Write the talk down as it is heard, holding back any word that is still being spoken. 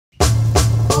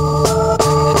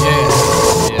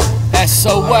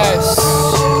S.O.S.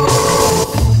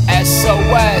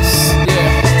 S.O.S.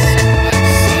 Yeah.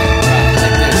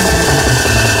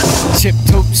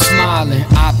 Tiptoe smiling,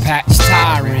 eye patch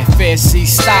tiring, fancy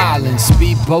styling,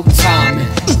 speedboat timing.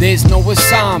 There's no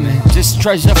assignment, just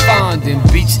treasure finding,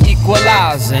 beats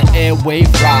equalizing,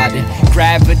 airwave riding,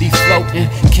 gravity floating,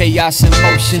 chaos in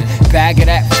motion, bag of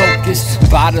that focus,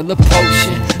 bottle of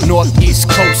potion, northeast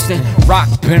coasting, rock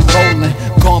been rolling,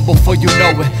 gone before you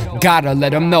know it, gotta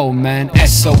let them know, man.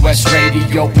 S.O.S.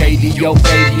 radio, radio,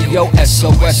 radio,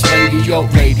 S.O.S. radio,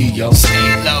 radio,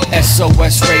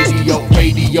 S.O.S. radio,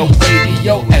 radio,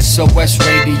 radio, S.O.S.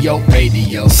 radio,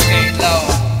 radio, stay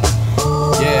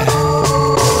low, yeah.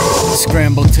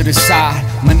 Scramble to the side,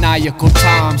 maniacal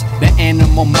times, the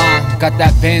animal mind, got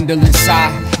that vandal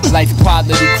inside. Life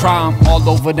quality crime, all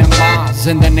over them lines.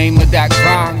 In the name of that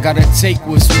grind, gotta take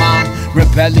what's mine.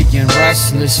 Rebellion,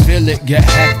 restless, feel it get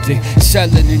hectic.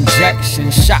 Selling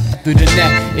injections, shot through the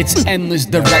net. It's endless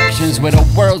directions where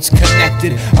the world's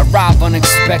connected. Arrive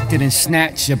unexpected and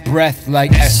snatch your breath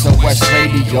like S.O.S.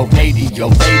 radio, radio,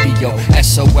 radio,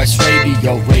 S.O.S.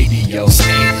 radio, radio,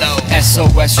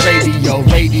 S.O.S. radio,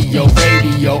 radio,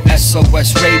 radio,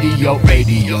 S.O.S. radio,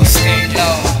 radio, stay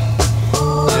low.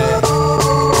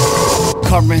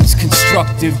 Currents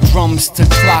constructive, drums to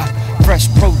clock, fresh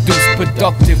produce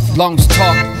productive, lungs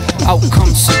talk,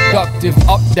 outcomes seductive,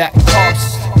 up that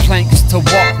cost, planks to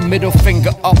walk, middle finger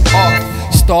up off,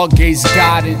 stargaze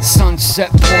guided, sunset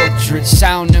portraits,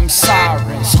 sound them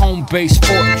sirens, home base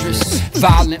fortress,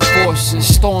 violent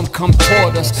forces, storm come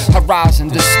toward us, horizon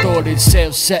distorted,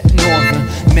 sails set northern,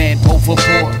 man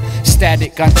overboard,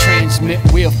 static I transmit,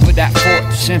 wheel for that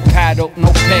fortune, paddle,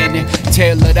 no panic,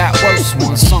 tail of that worst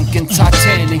one, sunken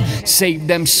Titanic, save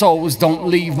them souls, don't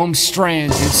leave them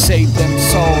stranded, save them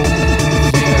souls,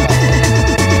 yeah.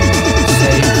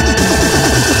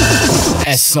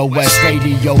 S.O.S.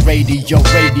 radio, radio,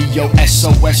 radio,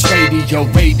 S.O.S. radio,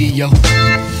 radio,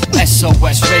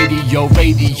 S.O.S. radio,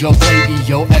 radio,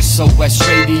 radio, S.O.S.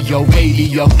 radio,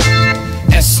 radio,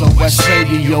 S.O.S.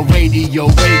 radio, radio,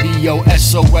 radio,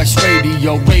 S.O.S.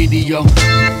 radio, radio,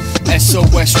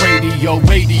 S.O.S. radio,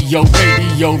 radio,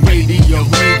 radio, radio,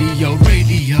 radio,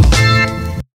 radio.